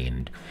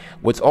untrained.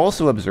 What's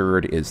also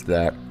absurd is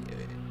that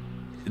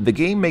the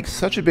game makes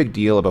such a big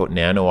deal about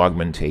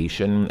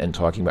nano-augmentation and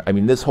talking about... I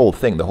mean, this whole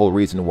thing, the whole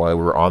reason why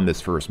we're on this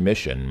first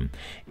mission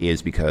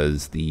is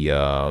because the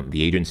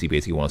agency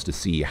basically wants to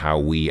see how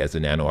we, as a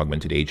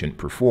nano-augmented agent,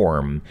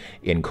 perform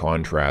in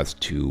contrast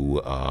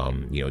to,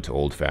 you know, to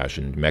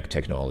old-fashioned mech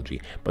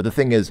technology. But the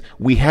thing is,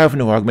 we have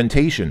no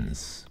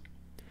augmentations.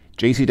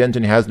 JC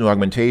Denton has no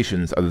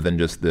augmentations other than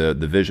just the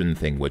vision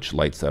thing, which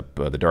lights up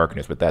the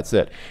darkness, but that's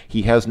it.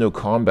 He has no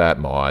combat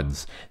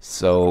mods,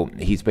 so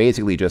he's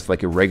basically just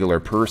like a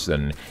regular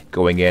person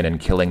going in and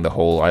killing the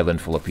whole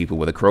island full of people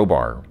with a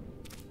crowbar.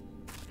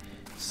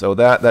 So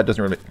that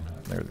doesn't really...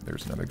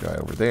 There's another guy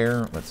over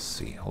there. Let's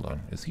see. Hold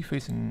on. Is he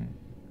facing...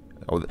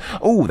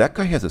 Oh, that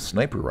guy has a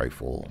sniper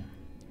rifle.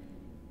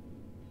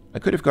 I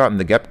could have gotten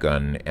the Gep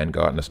gun and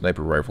gotten a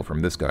sniper rifle from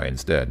this guy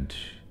instead.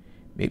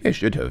 Maybe I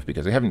should have,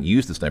 because I haven't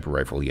used the sniper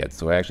rifle yet,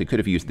 so I actually could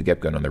have used the Gep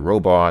gun on the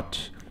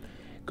robot,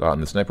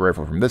 gotten the sniper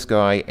rifle from this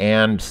guy,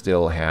 and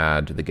still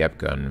had the Gep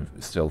gun,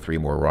 still 3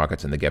 more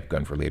rockets and the Gep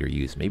gun for later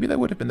use. Maybe that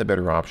would have been the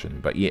better option,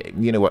 but you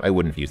know what, I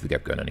wouldn't have used the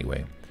Gep gun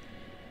anyway.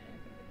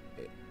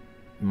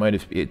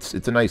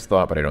 It's a nice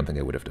thought, but I don't think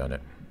I would have done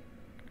it.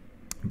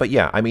 But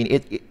yeah, I mean,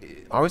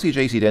 obviously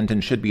JC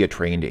Denton should be a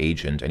trained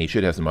agent, and he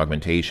should have some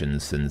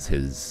augmentations since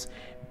his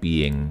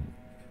being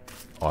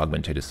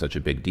augmented is such a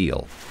big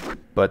deal.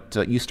 But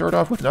you start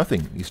off with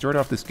nothing. You start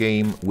off this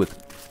game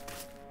with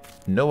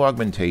no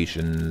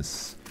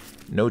augmentations,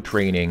 no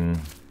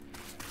training,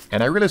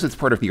 and I realize it's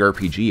part of the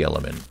RPG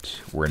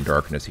element. We're in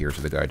darkness here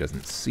so the guy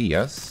doesn't see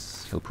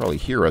us. He'll probably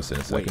hear us in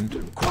a second.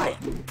 Wait, quiet!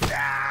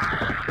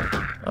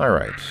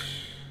 Alright.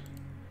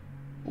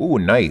 Ooh,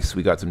 nice.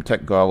 We got some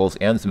tech goggles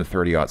and some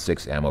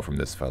 30-06 ammo from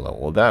this fellow.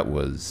 Well, that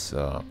was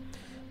a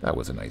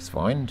nice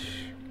find.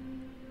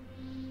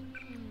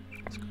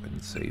 Let's go ahead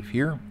and save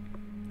here.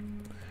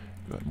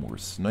 Got more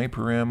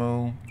sniper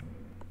ammo.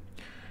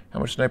 How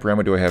much sniper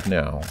ammo do I have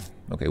now?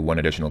 Okay, 1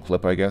 additional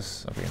clip, I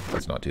guess. Okay,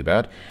 that's not too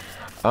bad.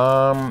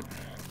 Oh,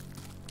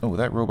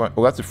 that robot...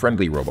 Oh, that's a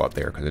friendly robot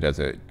there, because it has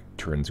a...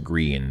 turns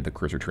green. The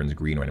cursor turns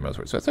green when I mouse.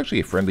 So that's actually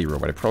a friendly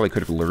robot. I probably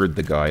could have lured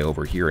the guy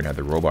over here and had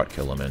the robot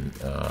kill him, and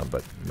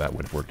but that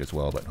would have worked as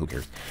well, but who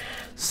cares.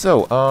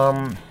 So,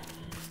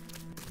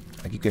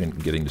 I keep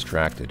getting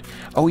distracted.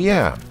 Oh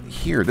yeah,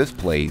 here, this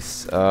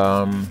place.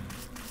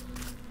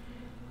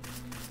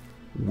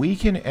 We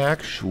can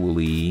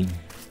actually...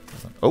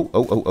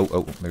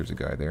 Oh, there's a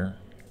guy there.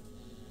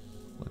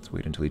 Let's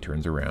wait until he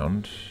turns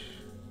around.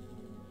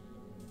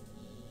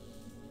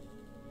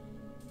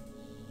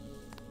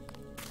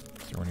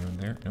 Is there anyone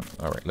there? No.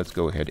 Alright, let's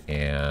go ahead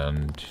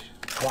and...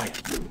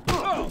 Quiet.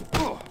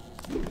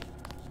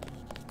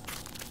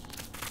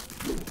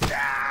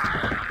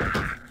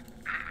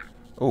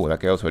 Oh, that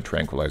guy also had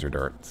tranquilizer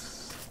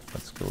darts.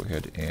 Let's go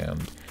ahead and...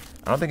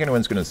 I don't think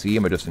anyone's going to see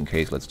him, but just in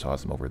case, let's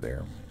toss him over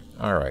there.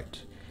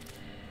 Alright.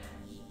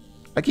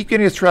 I keep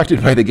getting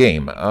distracted by the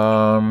game.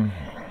 Got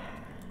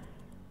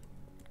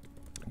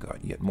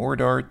yet more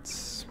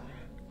darts.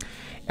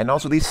 And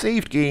also, these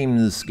saved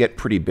games get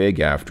pretty big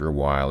after a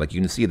while. Like,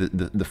 you can see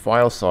the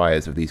file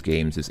size of these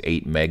games is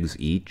 8 megs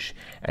each,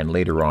 and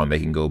later on they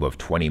can go above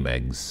 20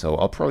 megs. So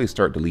I'll probably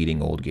start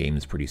deleting old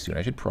games pretty soon.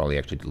 I should probably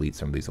actually delete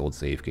some of these old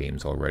save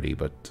games already,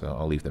 but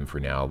I'll leave them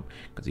for now,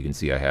 because you can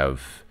see I have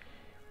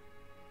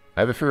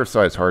a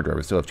fair-sized hard drive.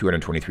 I still have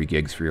 223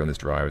 gigs free on this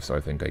drive, so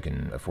I think I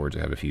can afford to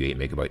have a few 8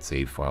 megabyte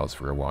save files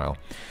for a while.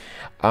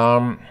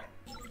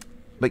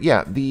 But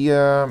yeah,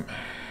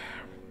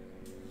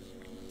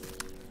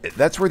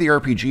 that's where the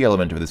RPG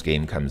element of this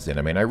game comes in.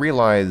 I mean, I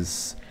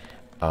realize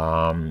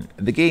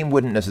the game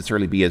wouldn't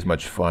necessarily be as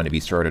much fun if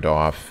you started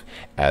off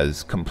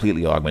as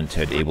completely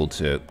augmented, able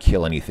to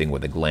kill anything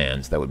with a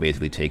glance. That would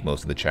basically take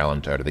most of the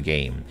challenge out of the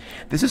game.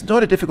 This is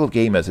not a difficult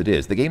game as it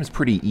is. The game's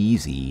pretty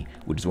easy,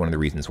 which is one of the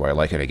reasons why I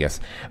like it, I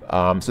guess.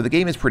 So the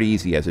game is pretty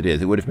easy as it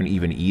is. It would have been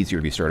even easier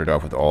if you started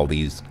off with all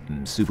these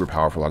super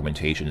powerful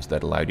augmentations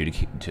that allowed you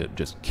to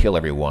just kill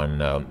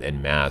everyone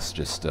en masse,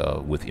 just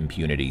with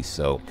impunity.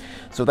 So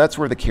that's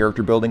where the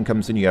character building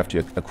comes in. You have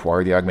to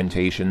acquire the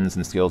augmentations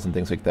and skills and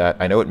things like that.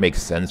 I know it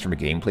makes sense from a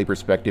gameplay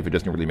perspective. It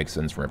doesn't really make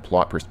sense from a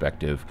plot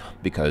perspective,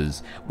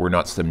 because we're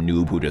not some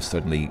noob who just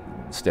suddenly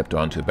stepped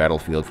onto a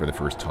battlefield for the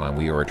first time.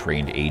 We are a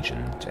trained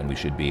agent, and we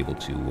should be able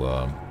to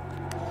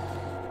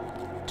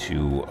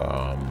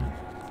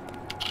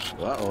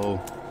Uh-oh.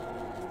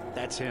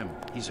 That's him.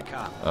 He's a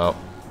cop. Oh,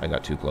 I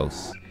got too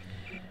close.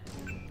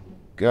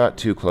 Got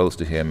too close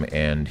to him,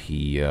 and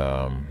he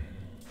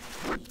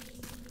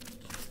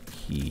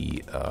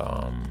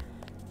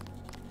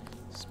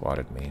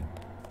spotted me.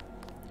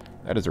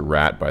 That is a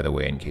rat, by the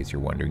way, in case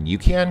you're wondering. You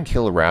can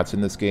kill rats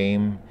in this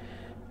game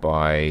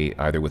by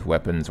either with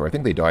weapons, or I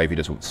think they die if you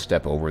just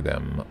step over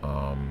them.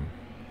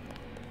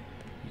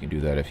 You can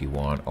do that if you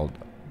want.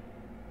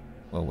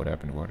 Well, what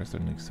happened? Why did I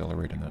suddenly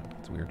accelerate in that?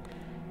 That's weird.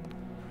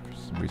 For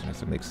some reason I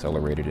suddenly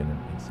accelerated in it.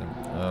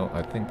 Oh,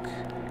 I think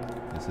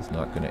this is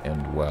not going to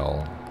end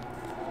well.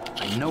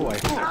 I know I...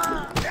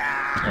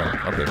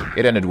 Oh, okay.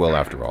 It ended well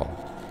after all.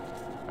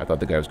 I thought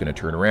the guy was going to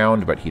turn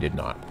around, but he did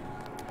not.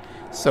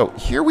 So,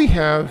 here we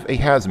have a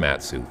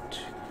hazmat suit.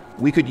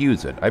 We could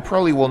use it. I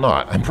probably will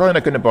not. I'm probably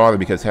not going to bother,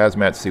 because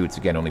hazmat suits,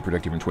 again, only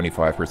protect you from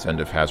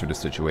 25% of hazardous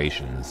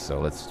situations, so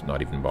let's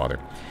not even bother.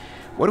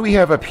 What do we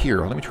have up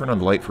here? Let me turn on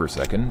the light for a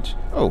second.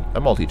 Oh,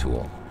 a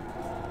multi-tool.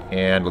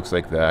 And looks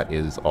like that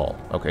is all.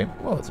 Okay,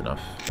 well, that's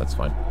enough. That's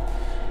fine.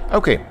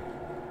 Okay.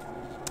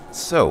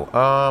 So,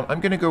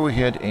 I'm going to go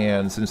ahead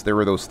and, since there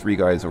were those 3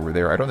 guys over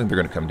there, I don't think they're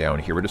going to come down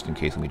here, but just in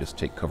case, let me just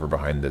take cover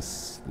behind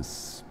this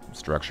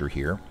structure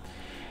here.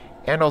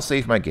 And I'll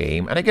save my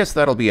game, and I guess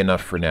that'll be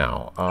enough for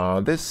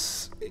now.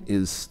 This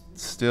is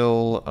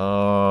still,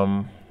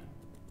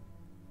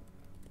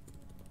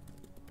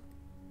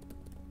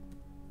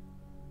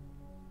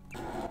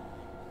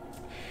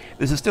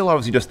 this is still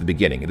obviously just the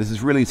beginning. This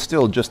is really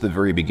still just the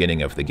very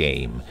beginning of the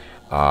game.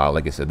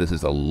 Like I said, this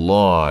is a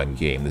long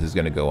game. This is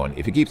going to go on.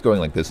 If it keeps going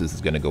like this is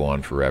going to go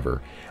on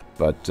forever.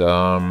 But,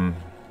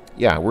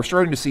 yeah, we're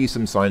starting to see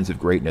some signs of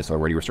greatness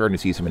already. We're starting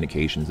to see some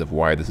indications of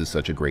why this is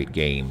such a great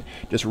game.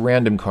 Just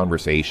random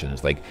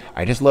conversations. Like,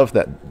 I just love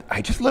that.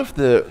 I just love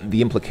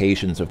the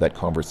implications of that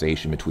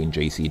conversation between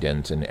J.C.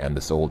 Denton and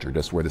the soldier.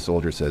 Just where the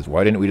soldier says,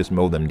 why didn't we just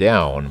mow them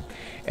down?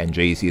 And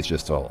J.C. is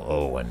just all,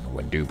 oh, and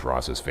when due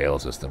process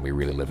fails us, then we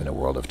really live in a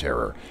world of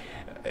terror.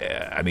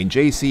 I mean,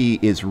 J.C.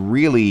 is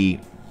really...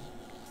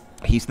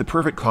 He's the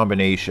perfect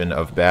combination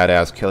of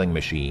badass killing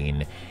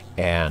machine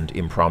and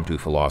impromptu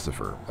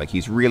philosopher. Like,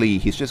 he's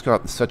just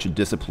got such a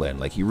discipline.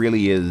 Like, he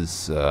really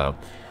is, I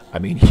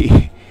mean,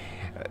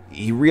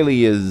 he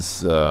really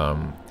is,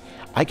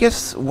 I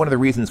guess one of the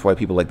reasons why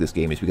people like this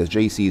game is because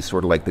JC is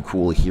sort of like the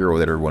cool hero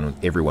that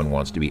everyone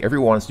wants to be.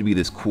 Everyone wants to be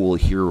this cool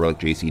hero like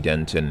JC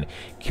Denton,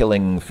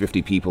 killing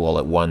 50 people all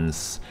at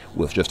once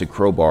with just a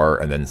crowbar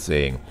and then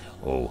saying,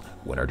 oh,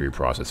 when our due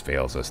process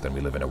fails us, then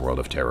we live in a world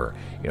of terror.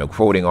 You know,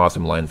 quoting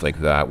awesome lines like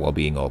that while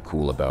being all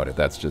cool about it.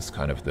 That's just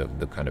kind of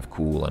the kind of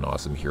cool and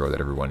awesome hero that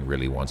everyone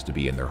really wants to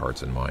be in their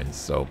hearts and minds.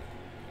 So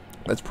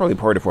that's probably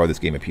part of why this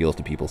game appeals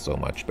to people so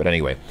much. But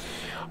anyway,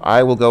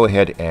 I will go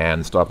ahead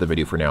and stop the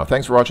video for now.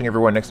 Thanks for watching,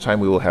 everyone. Next time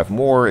we will have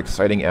more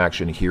exciting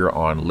action here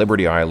on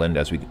Liberty Island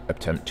as we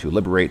attempt to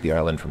liberate the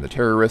island from the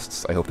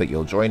terrorists. I hope that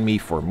you'll join me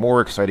for more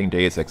exciting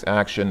Deus Ex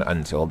action.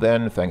 Until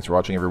then, thanks for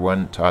watching,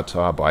 everyone.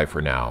 Ta-ta, bye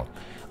for now.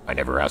 I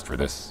never asked for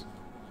this.